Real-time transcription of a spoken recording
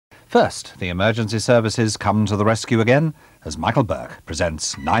First, the emergency services come to the rescue again as Michael Burke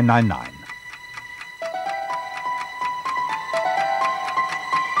presents 999.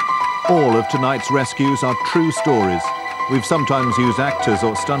 All of tonight's rescues are true stories. We've sometimes used actors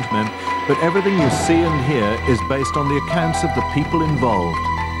or stuntmen, but everything you see and hear is based on the accounts of the people involved.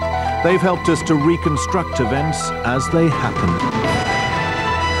 They've helped us to reconstruct events as they happened.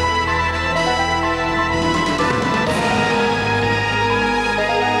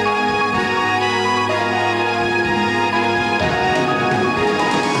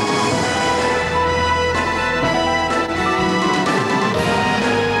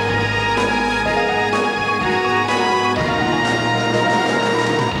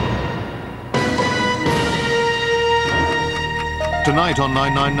 Tonight on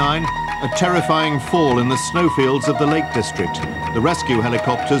 999, a terrifying fall in the snowfields of the Lake District. The rescue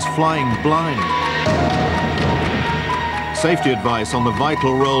helicopters flying blind. Safety advice on the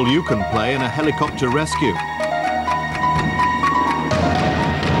vital role you can play in a helicopter rescue.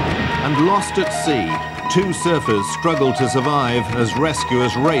 And lost at sea, two surfers struggle to survive as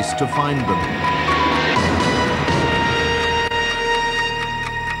rescuers race to find them.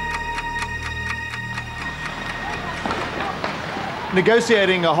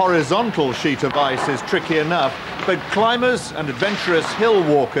 Negotiating a horizontal sheet of ice is tricky enough, but climbers and adventurous hill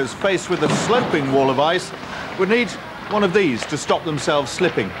walkers faced with a sloping wall of ice would need one of these to stop themselves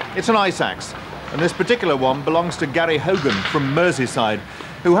slipping. It's an ice axe, and this particular one belongs to Gary Hogan from Merseyside,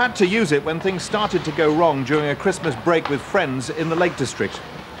 who had to use it when things started to go wrong during a Christmas break with friends in the Lake District.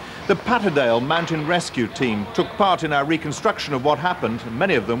 The Patterdale Mountain Rescue Team took part in our reconstruction of what happened, and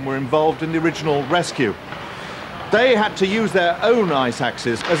many of them were involved in the original rescue. They had to use their own ice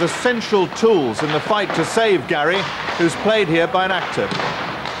axes as essential tools in the fight to save Gary, who's played here by an actor.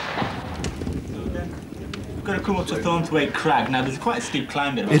 We've got to come up to Thornthwaite Crag. Now, there's quite a steep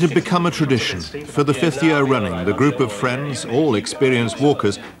climb there. It had become a tradition. For the fifth year running, the group of friends, all experienced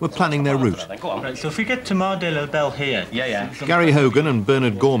walkers, were planning their route. Right, so if we get to Mardale Bell here... Yeah. Gary Hogan and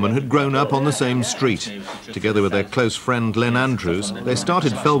Bernard Gorman had grown up on the same street. Together with their close friend Len Andrews, they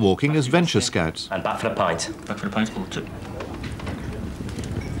started fell walking as venture scouts. And back for a pint. Back for a pint, too.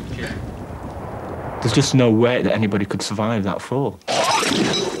 There's just no way that anybody could survive that fall.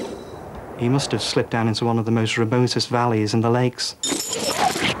 He must have slipped down into one of the most remotest valleys in the lakes.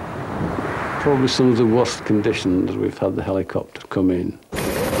 Probably some of the worst conditions we've had the helicopter come in.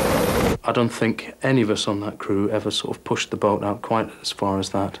 I don't think any of us on that crew ever sort of pushed the boat out quite as far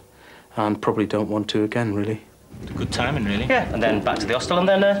as that, and probably don't want to again, really. Good timing, really. Yeah, and then back to the hostel and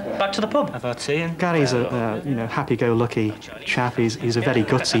then back to the pub. Have our tea and... Gary's a happy-go-lucky chap. He's a very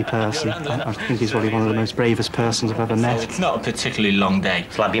gutsy person. I think he's probably one of the most bravest persons I've ever met. It's not a particularly long day.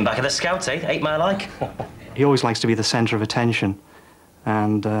 It's like being back at the Scouts, eh? 8 Mile like. He always likes to be the centre of attention,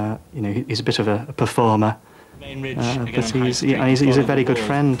 and he's a bit of a performer. But he's a very good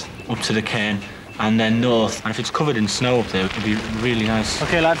friend. Up to the cairn and then north, and if it's covered in snow up there, it'd be really nice.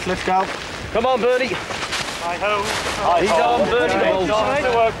 OK, lads, let's go. Come on, Bernie. He's on, Bernie.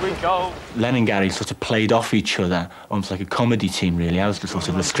 To work we go. Len and Gary sort of played off each other, almost like a comedy team, really. I was the sort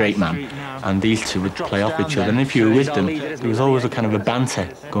of the straight man, and these two would play off each other. And if you were with them, there was always a kind of a banter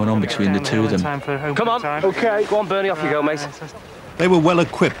going on between the two of them. Come on. OK. Go on, Bernie, off you go, mate. They were well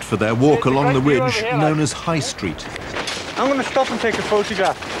equipped for their walk along the ridge known as High Street. I'm going to stop and take a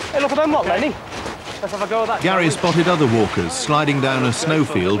photograph. Hey, look at them lot, Lenny. Let's have a go at that. Gary spotted other walkers sliding down a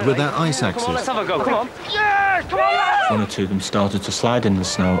snowfield with their ice axes. Let's have a go, come on. Yeah, come on, lads! One or two of them started to slide in the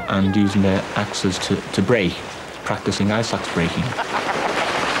snow and using their axes to brake, practicing ice axe braking.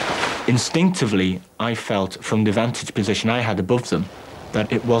 Instinctively, I felt from the vantage position I had above them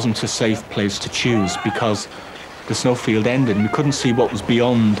that it wasn't a safe place to choose because the snowfield ended and we couldn't see what was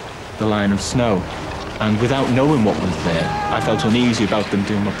beyond the line of snow. And without knowing what was there, I felt uneasy about them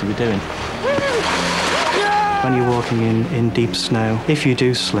doing what they were doing. When you're walking in deep snow, if you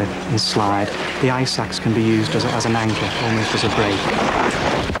do slip and slide, the ice axe can be used as an anchor, almost as a brake.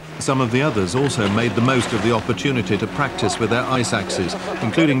 Some of the others also made the most of the opportunity to practice with their ice axes,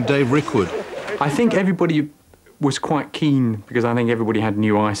 including Dave Rickwood. I think everybody was quite keen, because I think everybody had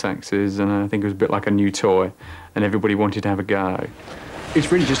new ice axes, and I think it was a bit like a new toy, and everybody wanted to have a go.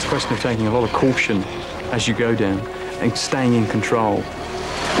 It's really just a question of taking a lot of caution as you go down and staying in control.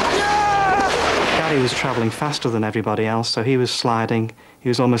 Gary was travelling faster than everybody else, so he was sliding. He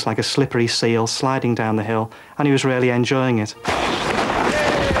was almost like a slippery seal sliding down the hill, and he was really enjoying it.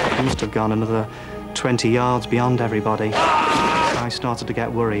 He must have gone another 20 yards beyond everybody. I started to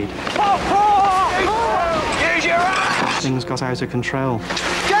get worried. Things got out of control.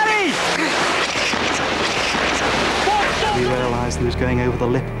 Gary! We realised he was going over the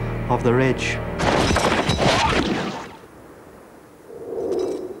lip of the ridge.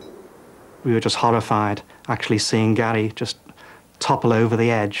 We were just horrified, actually seeing Gary just topple over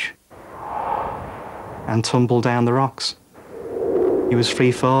the edge and tumble down the rocks. He was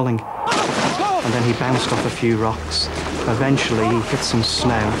free falling, and then he bounced off a few rocks. Eventually he hit some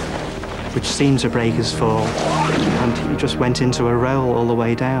snow, which seemed to break his fall, and he just went into a roll all the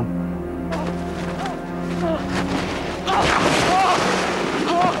way down.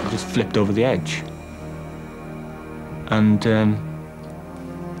 I just flipped over the edge, and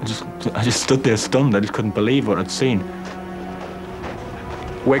I just stood there stunned. I just couldn't believe what I'd seen.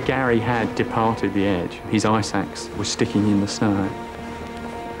 Where Gary had departed the edge, his ice axe was sticking in the snow.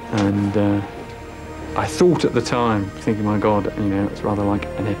 And I thought at the time, thinking, my God, you know, it's rather like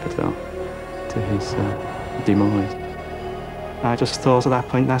an epitaph to his demise. I just thought at that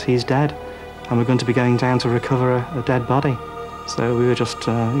point that he's dead, and we're going to be going down to recover a dead body. So we were just,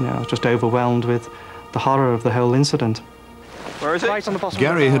 you know, just overwhelmed with the horror of the whole incident. Where is it?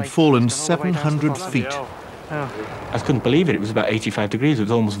 Gary had fallen 700 feet. I couldn't believe it. It was about 85 degrees. It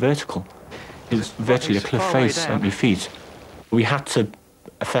was almost vertical. It was virtually a cliff face at my feet. We had to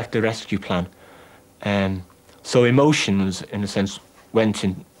affect the rescue plan. So emotions, in a sense, went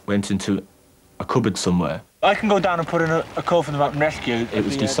into a cupboard somewhere. I can go down and put in a call for the mountain rescue. It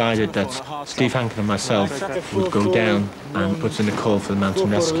was decided that Steve Hankin and myself would go down and put in a call for the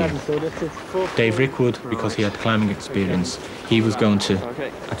mountain rescue. Dave Rickwood, because he had climbing experience, he was going to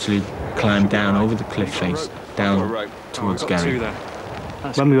actually climb down over the cliff face, down towards Gary.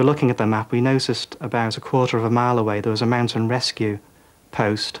 When we were looking at the map, we noticed about a quarter of a mile away there was a mountain rescue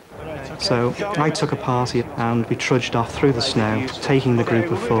post. So I took a party and we trudged off through the snow, taking the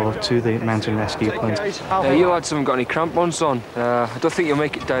group of 4 to the mountain rescue point. You lads haven't got any crampons on. I don't think you'll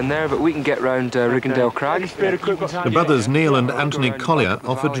make it down there, but we can get round Riggindale Crag. The brothers Neil and Anthony Collier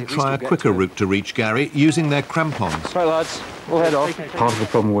offered to try a quicker route to reach Gary using their crampons. Right, lads, we'll head off. Part of the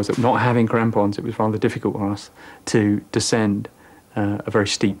problem was that not having crampons, it was rather difficult for us to descend a very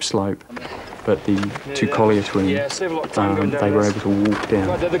steep slope. But the 2 Collier twins, they were able to walk down.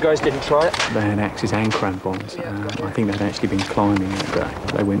 The other guys didn't try it. They had axes and crampons. I think they'd actually been climbing that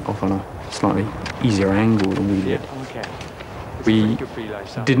day. They went off on a slightly easier angle than we did. We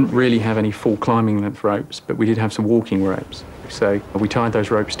didn't really have any full climbing length ropes, but we did have some walking ropes. So we tied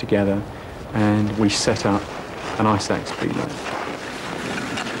those ropes together and we set up an ice axe relay.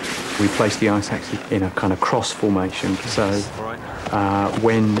 We placed the ice axe in a kind of cross formation, so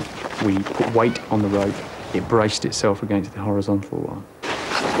when we put weight on the rope, it braced itself against the horizontal one.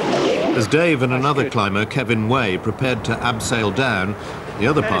 As Dave and another climber, Kevin Way, prepared to abseil down, the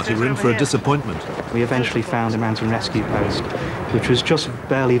other party were in for a disappointment. We eventually found a mountain rescue post, which was just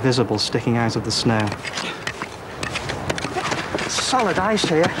barely visible sticking out of the snow. Solid ice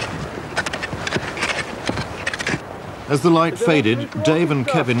here. As the light faded, Dave and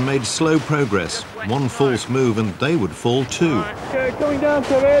Kevin made slow progress. One false move and they would fall too. Coming down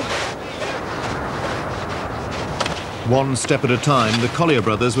to it. One step at a time, the Collier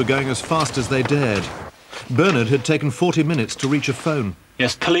brothers were going as fast as they dared. Bernard had taken 40 minutes to reach a phone.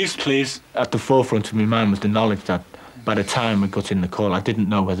 Yes, police, please. At the forefront of my mind was the knowledge that by the time we got in the call, I didn't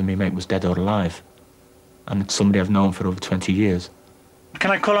know whether my mate was dead or alive. And it's somebody I've known for over 20 years.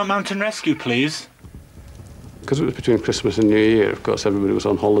 Can I call out mountain rescue, please? Because it was between Christmas and New Year, of course, everybody was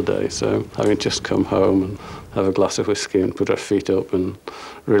on holiday, so having just come home and have a glass of whiskey and put our feet up and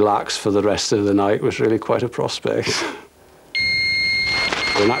relax for the rest of the night was really quite a prospect.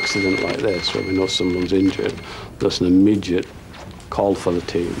 An accident like this, where we know someone's injured, there's an immediate call for the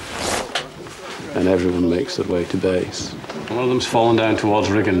team, and everyone makes their way to base. One of them's fallen down towards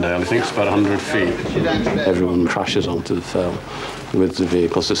Riggindale, I think it's about 100 feet. Everyone crashes onto the fell with the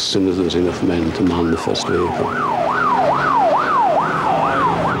vehicles as soon as there's enough men to man the first vehicle. We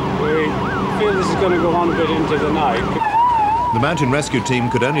feel this is going to go on a bit into the night. The mountain rescue team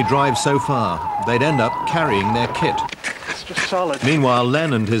could only drive so far. They'd end up carrying their kit. It's just solid. Meanwhile,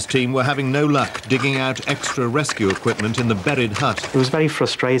 Len and his team were having no luck digging out extra rescue equipment in the buried hut. It was very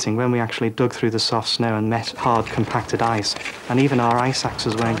frustrating when we actually dug through the soft snow and met hard, compacted ice, and even our ice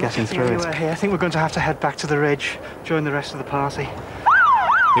axes weren't getting through it. I think we're going to have to head back to the ridge, join the rest of the party.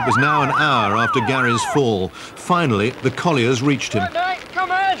 It was now an hour after Gary's fall. Finally, the Colliers reached him.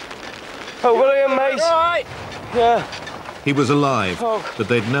 Come in! Oh, William, mate. Right. Yeah. He was alive, but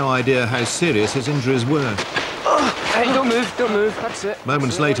they'd no idea how serious his injuries were. Hey, don't move, that's it.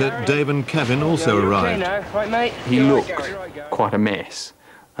 Moments later, Dave and Kevin also arrived. Okay now, right, mate? He looked quite a mess.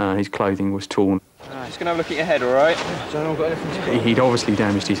 His clothing was torn. Just going to have a look at your head, all right? He'd obviously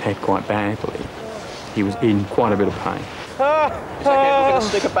damaged his head quite badly. He was in quite a bit of pain. It's okay, we're going to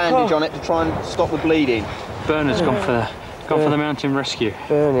stick a bandage on it to try and stop the bleeding. Bernard's gone for the mountain rescue.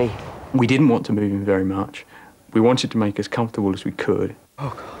 Bernie. We didn't want to move him very much. We wanted to make as comfortable as we could.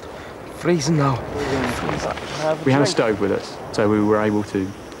 Oh, God. Freezing now. We had a stove with us, so we were able to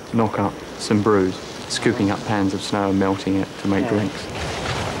knock up some brews, scooping up pans of snow and melting it to make drinks.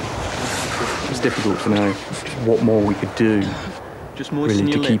 It was difficult to know what more we could do, Just moisten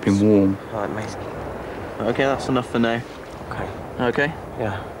really, to your keep lips. him warm. Right, mate. Okay, that's enough for now. Okay. Okay?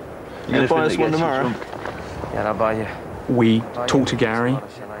 Yeah. You going to buy us one tomorrow? Yeah, I'll buy you. We talked to Gary.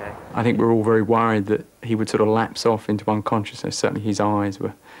 I think we were all very worried that he would sort of lapse off into unconsciousness. Certainly his eyes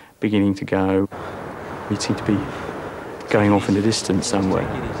were beginning to go. He seemed to be going off in the distance somewhere.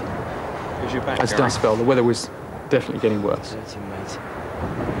 As dusk fell, the weather was definitely getting worse.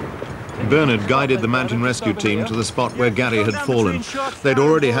 Bernard guided the mountain rescue team to the spot where Gary had fallen. They'd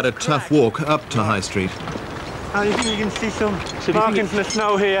already had a tough walk up to High Street. Oh, you think you can see some markings in the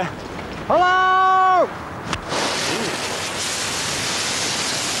snow here? Hello!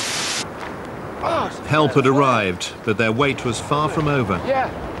 Help had arrived, but their wait was far from over. Yeah.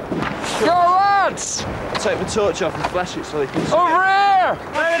 Go, lads! Take the torch off and flash it so they can see. Over here!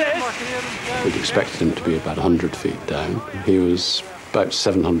 There it is! We'd expected him to be about 100 feet down. He was about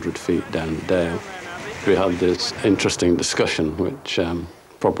 700 feet down the dale. We had this interesting discussion, which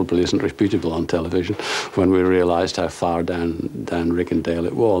probably isn't repeatable on television, when we realised how far down Riggindale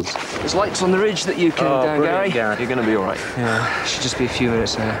it was. There's lights on the ridge that you can down, Gary. You're going to be all right. Yeah, should just be a few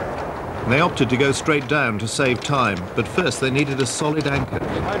minutes there. They opted to go straight down to save time, but first they needed a solid anchor.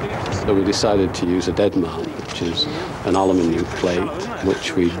 So we decided to use a dead man, which is an aluminium plate,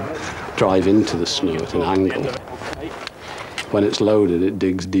 which we drive into the snow at an angle. When it's loaded, it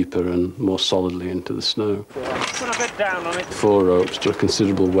digs deeper and more solidly into the snow. Put a bit down on it. 4 ropes to a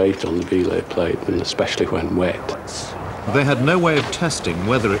considerable weight on the belay plate, and especially when wet. They had no way of testing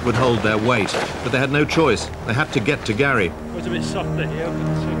whether it would hold their weight, but they had no choice. They had to get to Gary. It was a bit softer here,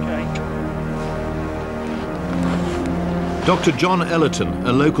 but it's okay. Dr. John Ellerton,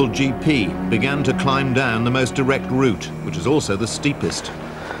 a local GP, began to climb down the most direct route, which is also the steepest.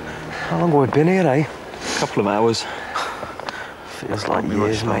 How long have we been here, eh? A couple of hours. Feels like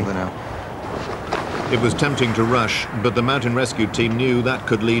years, mate. It was tempting to rush, but the mountain rescue team knew that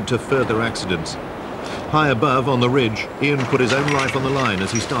could lead to further accidents. High above, on the ridge, Ian put his own life on the line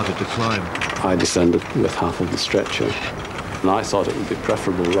as he started to climb. I descended with half of the stretcher, and I thought it would be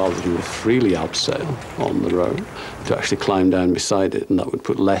preferable, rather than freely abseil on the rope, to actually climb down beside it, and that would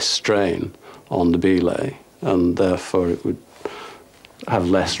put less strain on the belay, and therefore it would have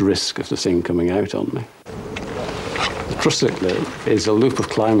less risk of the thing coming out on me. The prusik loop is a loop of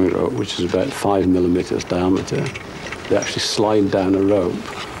climbing rope which is about 5 millimetres diameter. They actually slide down a rope,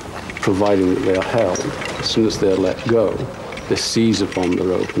 providing that they are held. As soon as they are let go, they seize upon the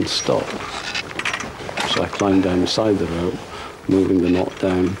rope and stop. So I climbed down beside the rope, moving the knot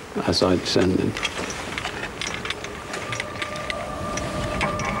down as I descended.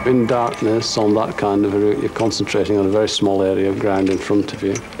 In darkness, on that kind of a route, you're concentrating on a very small area of ground in front of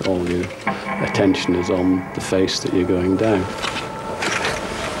you. All your attention is on the face that you're going down.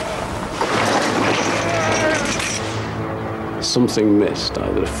 Something missed,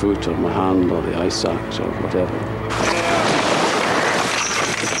 either a foot or my hand or the ice axe or whatever.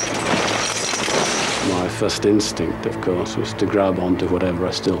 My first instinct, of course, was to grab onto whatever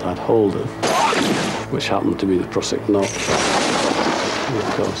I still had hold of, which happened to be the prusik knot. And of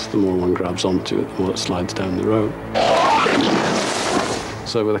course, the more one grabs onto it, the more it slides down the rope.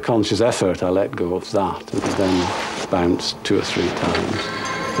 So with a conscious effort, I let go of that and then bounced 2 or 3 times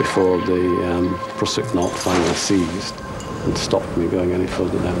before the prusik knot finally seized and stopped me going any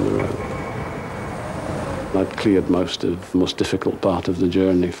further down the road. I'd cleared most difficult part of the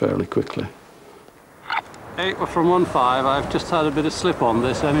journey fairly quickly. 8 from 1-5. I've just had a bit of slip on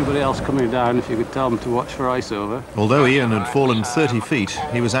this. Anybody else coming down, if you could tell them to watch for ice over. Although Ian had fallen 30 feet,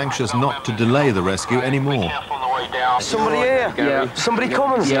 he was anxious not to delay the rescue anymore. Somebody here? Yeah. Somebody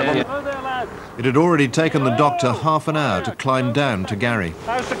coming? Yeah. It had already taken the doctor half an hour to climb down to Gary.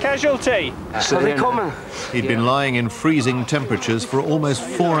 How's the casualty? Somebody coming? He'd been lying in freezing temperatures for almost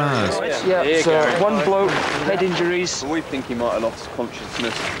 4 hours. Yeah, one bloke, head injuries. We think he might have lost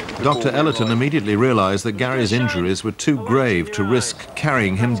consciousness. Dr. Ellerton immediately realised that Gary's injuries were too grave to risk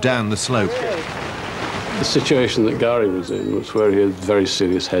carrying him down the slope. The situation that Gary was in was where he had very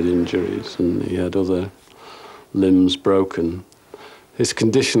serious head injuries and he had other limbs broken. His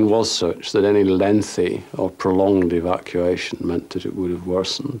condition was such that any lengthy or prolonged evacuation meant that it would have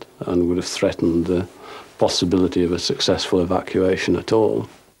worsened and would have threatened the possibility of a successful evacuation at all.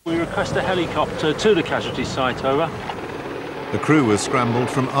 We request a helicopter to the casualty site, over. The crew was scrambled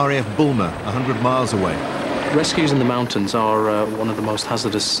from RAF Bulmer, 100 miles away. Rescues in the mountains are one of the most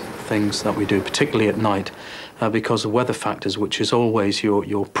hazardous things that we do, particularly at night, because of weather factors, which is always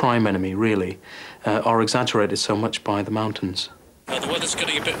your prime enemy, really, are exaggerated so much by the mountains. The weather's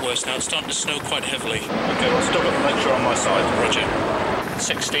getting a bit worse now. It's starting to snow quite heavily. OK, well, stop it and make sure on my side. Roger.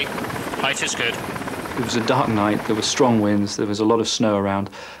 60. Height is good. It was a dark night. There were strong winds. There was a lot of snow around.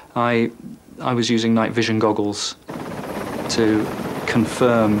 I was using night vision goggles to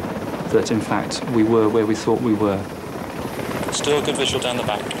confirm that, in fact, we were where we thought we were. Still a good visual down the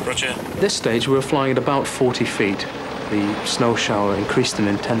back. Roger. At this stage, we were flying at about 40 feet. The snow shower increased in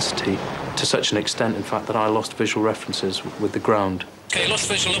intensity to such an extent, in fact, that I lost visual references with the ground. OK, lost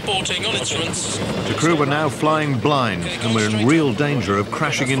visual, aborting on instruments. The crew were now flying blind and were in real danger of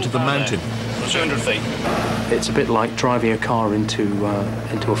crashing into the mountain. 200 feet. It's a bit like driving a car into a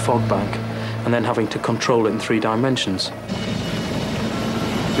fog bank and then having to control it in 3 dimensions.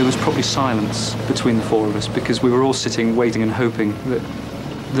 There was probably silence between the 4 of us because we were all sitting, waiting and hoping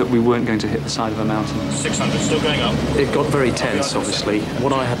that we weren't going to hit the side of a mountain. 600, still going up. It got very tense, obviously.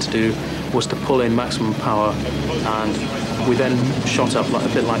 What I had to do was to pull in maximum power, and we then shot up a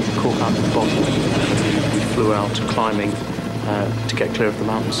bit like the cork out of the bottle. We flew out, climbing to get clear of the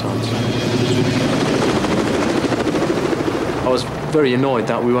mountainsides. I was very annoyed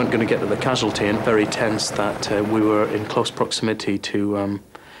that we weren't going to get to the casualty, and very tense that we were in close proximity to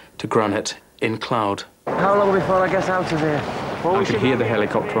granite in cloud. How long before I get out of here? I could hear the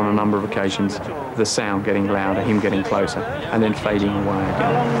helicopter on a number of occasions, the sound getting louder, him getting closer, and then fading away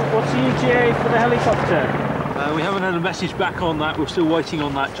again. What's the ETA for the helicopter? We haven't had a message back on that. We're still waiting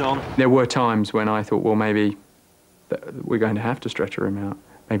on that, John. There were times when I thought, well, maybe we're going to have to stretcher him out.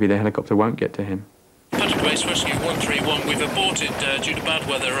 Maybe the helicopter won't get to him. Patrick Base Rescue 131, we've aborted due to bad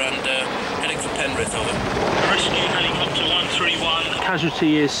weather and heading for Penrith, over. Rescue Helicopter 131.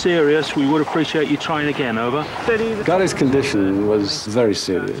 Casualty is serious. We would appreciate you trying again, over. Gary's condition was very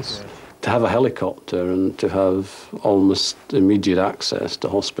serious. To have a helicopter and to have almost immediate access to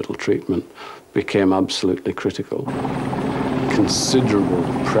hospital treatment became absolutely critical. Considerable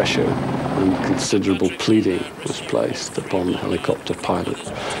pressure and considerable pleading was placed upon the helicopter pilot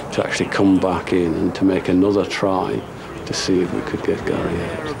to actually come back in and to make another try to see if we could get Gary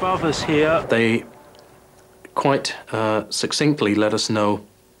out. Above us here. They quite succinctly let us know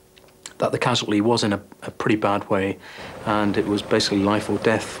that the casualty was in a pretty bad way, and it was basically life or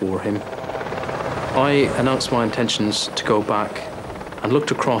death for him. I announced my intentions to go back and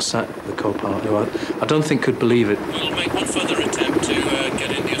looked across at the co-pilot, who I don't think could believe it. We'll make one further attempt to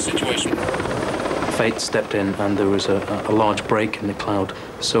get into your situation. Fate stepped in, and there was a large break in the cloud,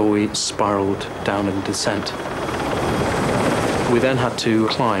 so we spiraled down in descent. We then had to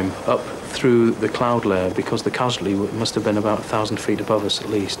climb up through the cloud layer because the casualty must have been about 1,000 feet above us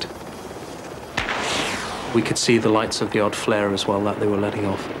at least. We could see the lights of the odd flare as well that they were letting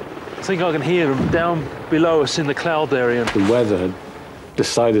off. I think I can hear them down below us in the cloud area. The weather had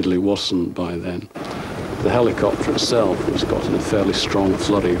decidedly worsened by then. The helicopter itself was caught in a fairly strong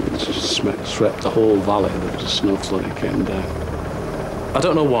flurry which swept the whole valley. There was a snow flurry came down. I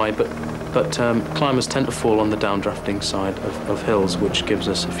don't know why, but climbers tend to fall on the downdrafting side of hills, which gives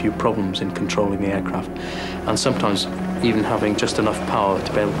us a few problems in controlling the aircraft, and sometimes even having just enough power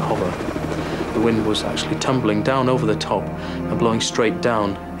to be able to hover. The wind was actually tumbling down over the top and blowing straight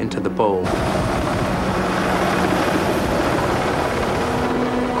down into the bowl.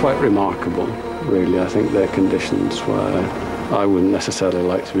 Quite remarkable, really. I think they're conditions where I wouldn't necessarily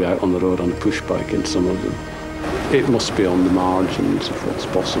like to be out on the road on a push bike in some of them. It must be on the margins of what's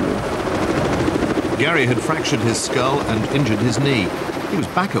possible. Gary had fractured his skull and injured his knee. He was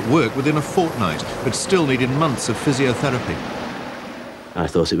back at work within a fortnight, but still needed months of physiotherapy. I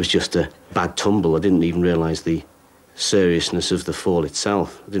thought it was just a bad tumble. I didn't even realise the seriousness of the fall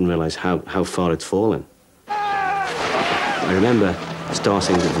itself. I didn't realise how far it'd fallen. I remember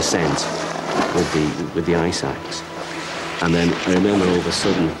starting the descent with the ice axe, and then I remember all of a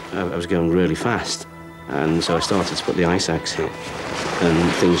sudden I was going really fast, and so I started to put the ice axe in,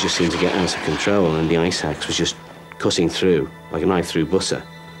 and things just seemed to get out of control, and the ice axe was just cutting through like a knife through butter.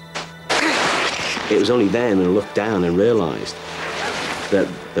 It was only then I looked down and realised that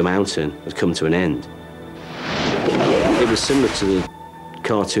the mountain had come to an end. It was similar to the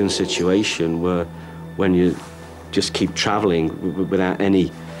cartoon situation where when you just keep travelling without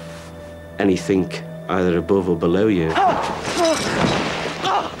anything either above or below you. I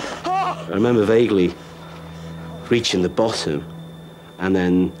remember vaguely reaching the bottom and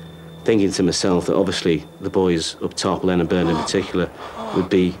then thinking to myself that obviously the boys up top, Len and Bern in particular, would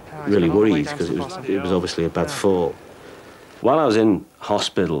be really worried because it was obviously a bad fall. While I was in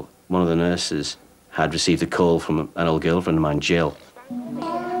hospital, one of the nurses had received a call from an old girlfriend of mine, Jill.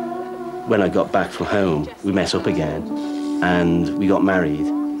 When I got back from home, we met up again and we got married,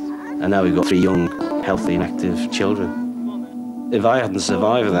 and now we've got 3 young, healthy and active children. If I hadn't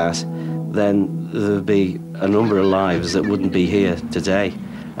survived that, then there'd be a number of lives that wouldn't be here today,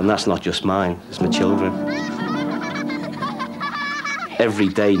 and that's not just mine, it's my children. Every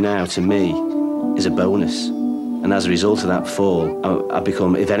day now, to me, is a bonus. And as a result of that fall, I've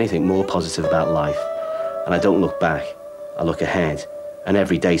become, if anything, more positive about life. And I don't look back, I look ahead. And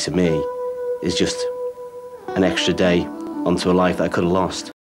every day to me is just an extra day onto a life that I could have lost.